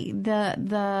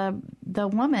the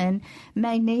woman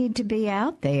may need to be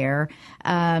out there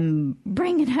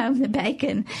bringing home the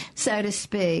bacon, so to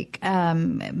speak,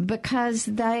 because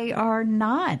they are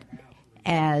not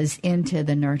as into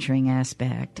the nurturing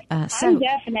aspect. I'm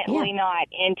definitely not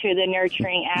into the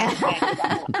nurturing aspect.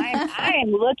 I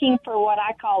am looking for what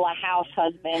I call a house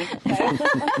husband.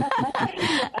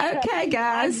 Okay,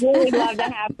 guys. I'd really love to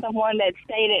have someone that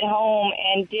stayed at home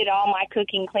and did all my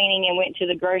cooking, cleaning, and went to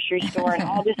the grocery store and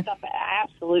all this stuff I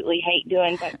absolutely hate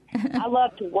doing. But I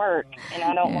love to work, and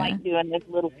I don't like doing this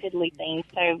little fiddly things.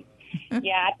 So,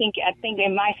 yeah, I think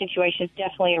in my situation, it's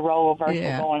definitely a role reversal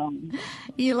going on.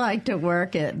 You like to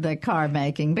work at the car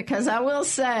making, because I will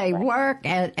say work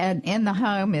in the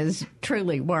home is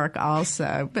truly work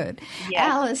also. But yes.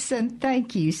 Allison,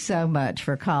 thank you so much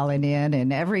for calling in,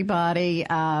 and everybody,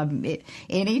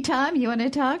 anytime you want to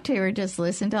talk to her, just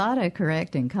listen to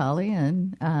AutoCorrect and call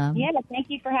in. Thank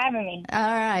you for having me. All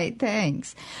right,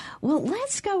 thanks. Well,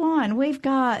 let's go on. We've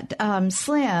got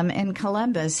Slim in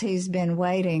Columbus who's been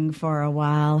waiting for a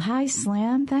while. Hi,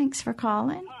 Slim. Thanks for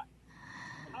calling.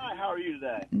 Hi, how are you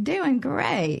today? Doing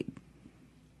great.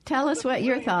 Tell us what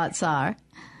your thoughts are.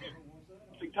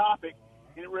 topic,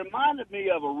 and it reminded me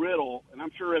of a riddle, and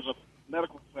I'm sure as a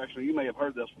medical professional you may have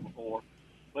heard this before,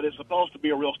 but it's supposed to be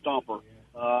a real stumper.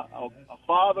 A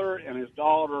father and his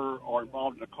daughter are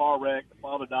involved in a car wreck. The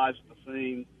father dies at the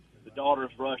scene. The daughter is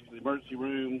rushed to the emergency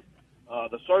room.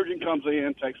 The surgeon comes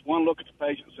in, takes one look at the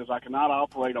patient, and says, I cannot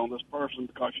operate on this person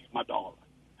because she's my daughter.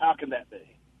 How can that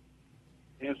be?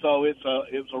 And so it's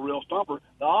a real stumper.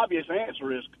 The obvious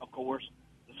answer is, of course,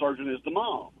 the surgeon is the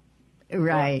mom.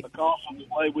 Right. But because of the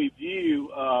way we view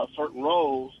certain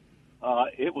roles,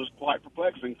 it was quite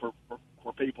perplexing for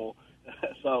people.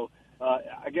 So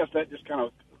I guess that just kind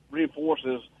of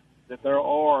reinforces that there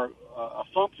are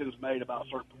assumptions made about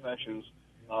certain professions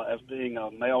as being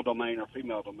a male domain or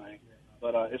female domain.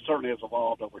 But it certainly has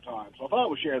evolved over time. So I thought I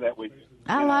would share that with you.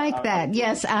 I like that.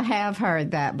 Yes, I have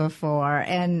heard that before.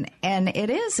 And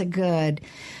it is a good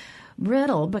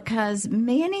riddle because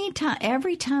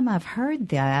every time I've heard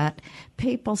that,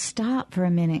 people stop for a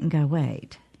minute and go,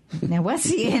 wait, now what's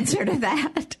the answer to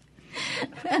that?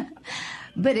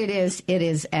 But it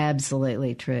is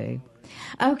absolutely true.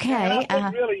 Okay. And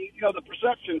I think really, the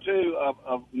perception, too,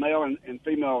 of male and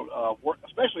female work,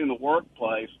 especially in the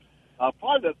workplace,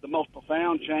 probably the most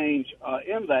profound change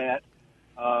in that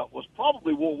was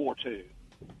probably World War II,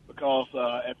 because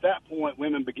at that point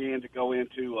women began to go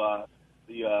into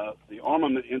the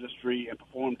armament industry and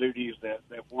perform duties that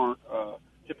weren't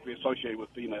typically associated with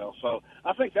females. So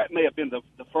I think that may have been the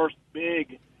first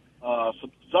big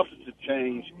substantive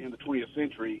change in the 20th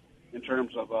century in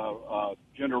terms of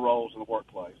gender roles in the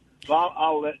workplace. So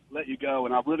I'll let you go,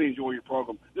 and I really enjoy your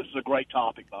program. This is a great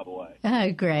topic, by the way.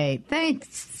 Oh, great.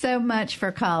 Thanks so much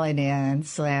for calling in,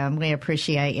 Slim. We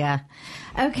appreciate you.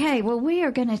 Okay, well, we are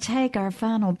going to take our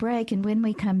final break, and when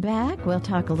we come back, we'll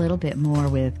talk a little bit more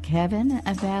with Kevin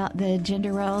about the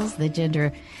gender roles, the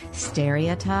gender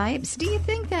stereotypes. Do you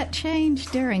think that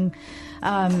changed during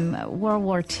World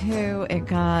War II? It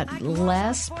got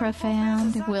less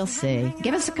profound? We'll see.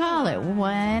 Give us a call at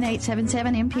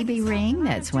 1-877-MPB-RING.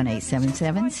 That's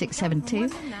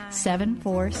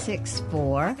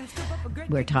 1-877-672-7464.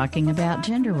 We're talking about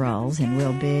gender roles, and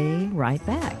we'll be right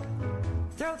back.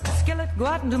 Throw the skillet, go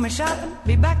out and do my shopping.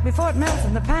 Be back before it melts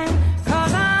in the pan.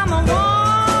 'Cause I'm a woman.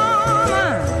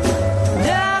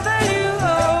 W-O-M-A-N.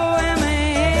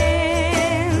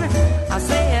 I'll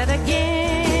say it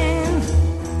again.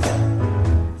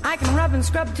 I can rub and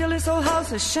scrub till this old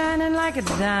house is shining like a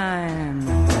dime.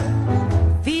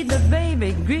 Feed the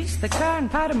baby, grease the car, and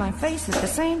powder my face at the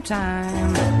same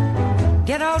time.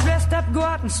 Get all dressed up, go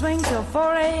out and swing till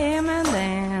 4 a.m. and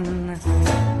then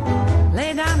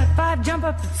lay down at 5, jump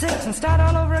up at 6, and start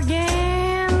all over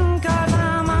again. 'Cause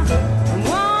I'm a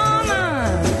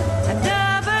woman, a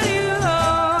W-O-M-A-N.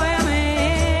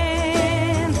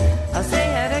 I'll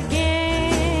say it again.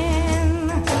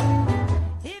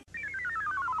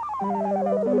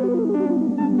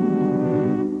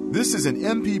 This is an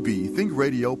MPB Think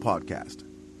Radio podcast.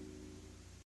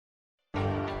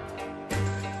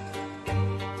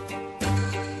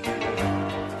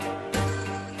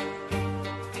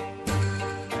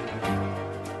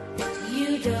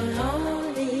 You don't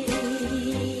own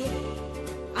me.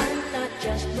 I'm not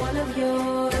just one of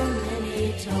your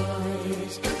many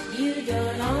toys. You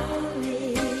don't own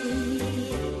me.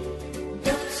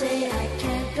 Don't say I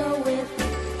can't go with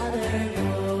other boys.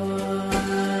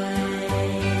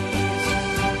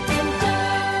 And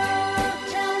don't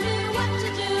tell me what to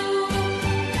do.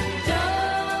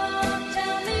 Don't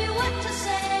tell me what to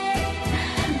say.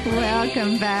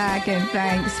 Welcome back, and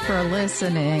thanks for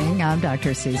listening. I'm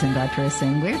Dr. Susan Buttress,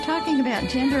 and we're talking about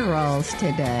gender roles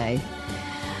today.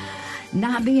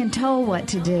 Not being told what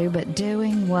to do, but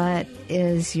doing what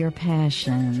is your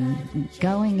passion.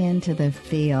 Going into the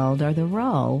field or the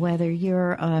role, whether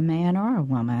you're a man or a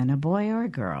woman, a boy or a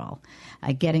girl.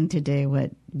 Getting to do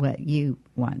what you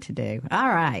want to do. All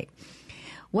right.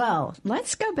 Well,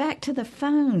 let's go back to the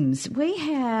phones. We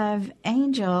have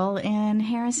Angel in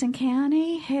Harrison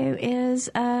County, who is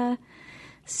a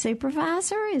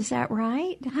supervisor. Is that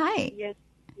right? Hi.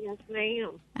 Yes,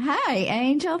 ma'am. Hi,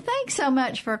 Angel. Thanks so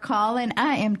much for calling.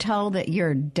 I am told that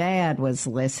your dad was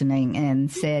listening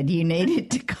and said you needed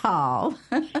to call.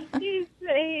 He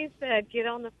said, get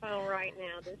on the phone right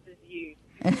now. This is you.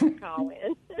 Call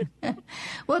in.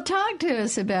 Well, talk to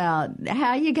us about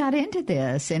how you got into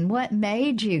this and what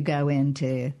made you go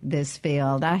into this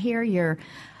field. I hear you're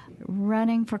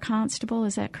running for constable.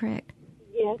 Is that correct?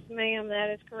 Yes, ma'am, that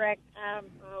is correct. I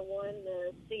won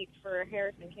the seat for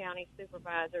Harrison County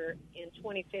Supervisor in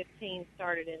 2015,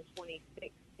 started in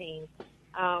 2016.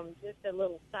 Just a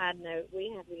little side note,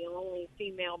 we have the only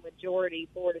female majority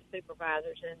board of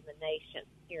supervisors in the nation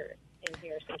here in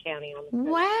Harrison County on the coast.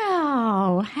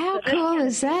 Wow. How cool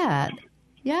is that?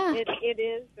 Yeah. It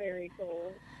is very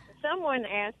cool. Someone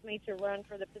asked me to run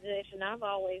for the position. I've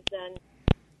always done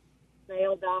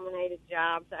male-dominated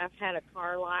jobs. I've had a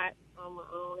car lot on my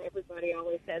own. Everybody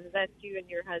always says, that's you and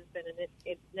your husband, and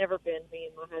it's never been me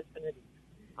and my husband. It's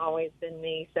always been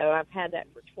me. So I've had that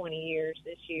for 20 years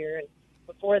this year. And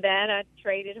before that, I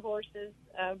traded horses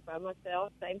by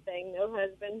myself. Same thing, no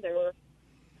husband. There were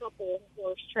a couple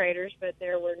horse traders, but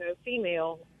there were no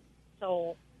female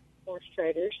sole horse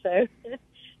traders. So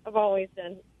I've always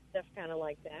done stuff kind of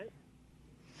like that.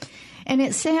 And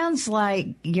it sounds like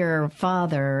your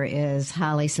father is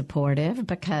highly supportive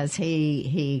because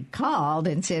he called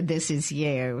and said, this is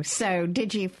you. So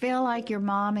did you feel like your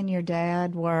mom and your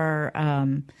dad were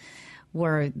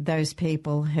those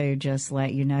people who just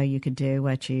let you know you could do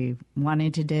what you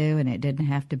wanted to do and it didn't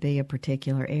have to be a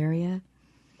particular area?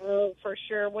 Oh, for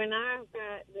sure. When I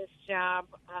got this job,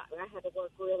 I had to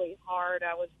work really hard.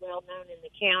 I was well known in the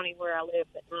county where I lived,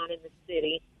 but not in the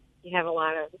city. You have a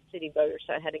lot of city voters,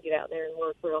 so I had to get out there and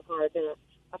work real hard. And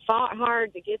I fought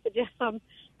hard to get the job.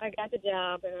 I got the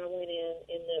job, and I went in,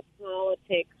 and the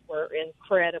politics were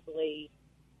incredibly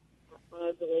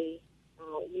ugly.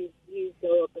 You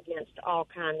go up against all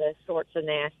kinds of sorts of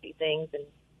nasty things, and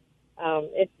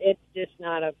it's just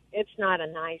not a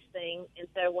nice thing. And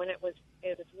so when it was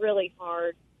really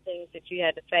hard things that you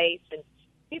had to face, and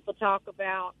people talk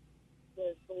about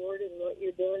the board and what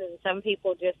you're doing, and some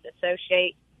people just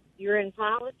associate. You're in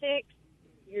politics,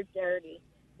 you're dirty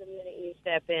the minute you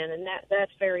step in, and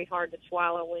that's very hard to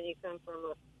swallow when you come from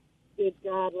a good,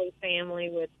 godly family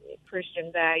with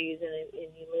Christian values, and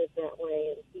you live that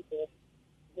way, and people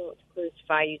want to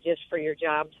crucify you just for your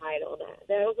job title.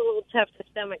 That was a little tough to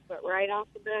stomach, but right off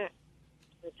the bat,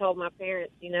 I told my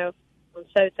parents, I'm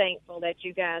so thankful that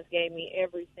you guys gave me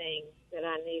everything that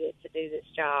I needed to do this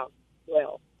job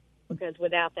well, because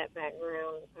without that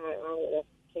background, I would have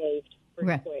caved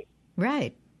pretty quick.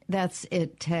 Right. That's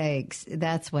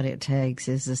what it takes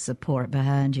is the support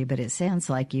behind you. But it sounds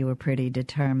like you were pretty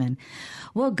determined.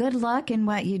 Well, good luck in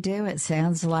what you do. It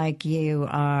sounds like you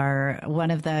are one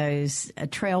of those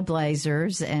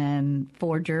trailblazers and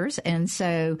forgers. And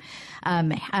so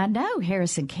I know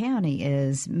Harrison County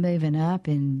is moving up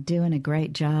and doing a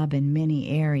great job in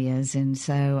many areas. And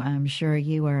so I'm sure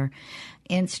you are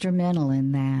instrumental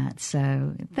in that.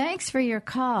 So thanks for your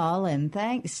call, and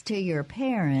thanks to your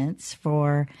parents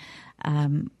for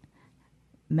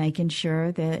making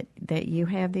sure that you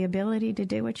have the ability to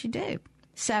do what you do.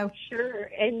 So sure.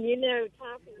 And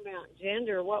talking about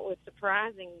gender, what was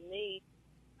surprising to me,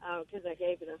 because I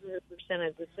gave it 100%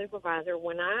 as the supervisor,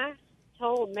 when I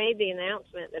made the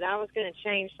announcement that I was going to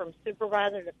change from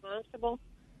supervisor to constable,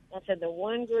 I said the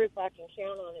one group I can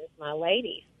count on is my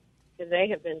ladies, because they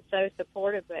have been so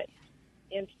supportive. But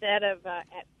instead of at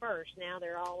first, now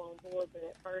they're all on board, but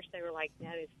at first they were like,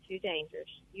 that is too dangerous.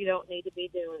 You don't need to be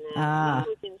doing that.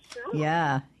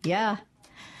 Yeah.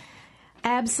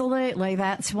 Absolutely.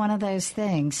 That's one of those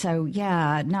things. So,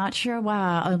 not sure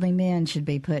why only men should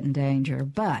be put in danger.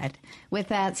 But with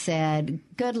that said,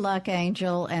 good luck,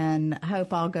 Angel, and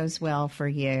hope all goes well for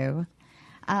you.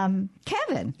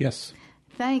 Kevin. Yes.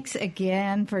 Thanks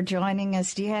again for joining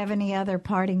us. Do you have any other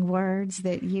parting words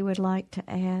that you would like to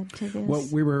add to this? Well,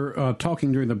 we were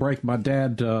talking during the break. My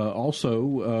dad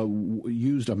also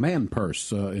used a man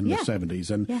purse in the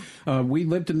 70s. And we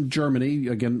lived in Germany,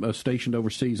 again, stationed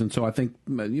overseas. And so I think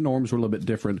norms were a little bit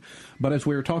different. But as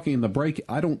we were talking in the break,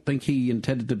 I don't think he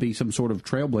intended to be some sort of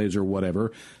trailblazer or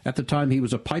whatever. At the time, he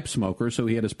was a pipe smoker. So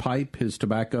he had his pipe, his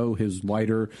tobacco, his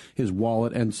lighter, his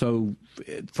wallet. And so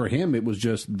for him, it was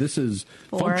just, this is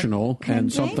functional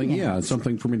and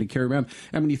something for me to carry around.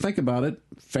 And when you think about it,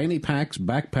 fanny packs,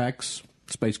 backpacks,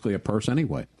 it's basically a purse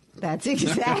anyway. That's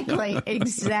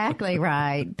exactly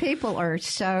right. People are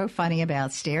so funny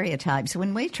about stereotypes.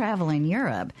 When we travel in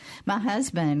Europe, my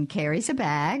husband carries a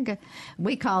bag.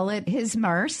 We call it his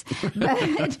Merce,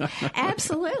 but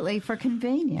absolutely for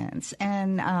convenience.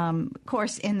 And, of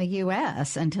course, in the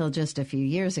U.S., until just a few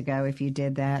years ago, if you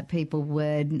did that, people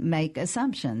would make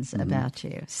assumptions about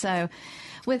you. So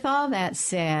with all that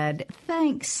said,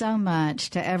 thanks so much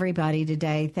to everybody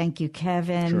today. Thank you,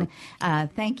 Kevin. Sure.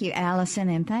 Thank you, Allison,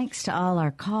 and thank thanks to all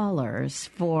our callers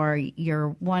for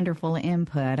your wonderful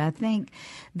input. I think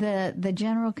the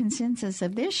general consensus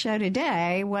of this show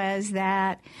today was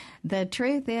that the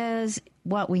truth is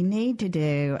what we need to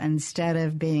do, instead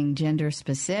of being gender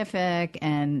specific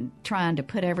and trying to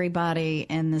put everybody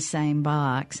in the same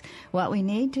box, what we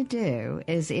need to do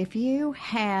is, if you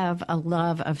have a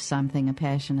love of something, a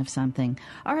passion of something,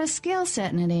 or a skill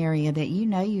set in an area that you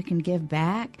know you can give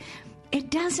back, it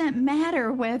doesn't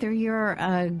matter whether you're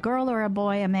a girl or a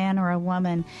boy, a man or a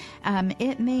woman.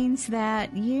 It means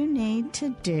that you need to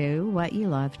do what you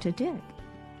love to do.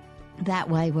 That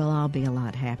way we'll all be a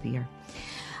lot happier.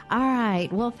 All right.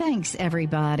 Well, thanks,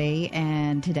 everybody.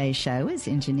 And today's show is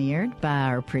engineered by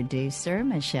our producer,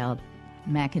 Michelle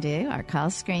McAdoo, our call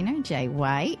screener, Jay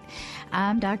White.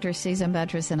 I'm Dr. Susan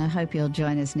Buttress, and I hope you'll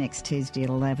join us next Tuesday at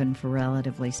 11 for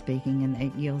Relatively Speaking, and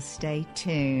that you'll stay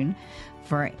tuned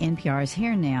for NPR's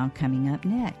Here Now coming up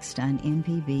next on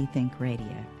MPB Think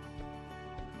Radio.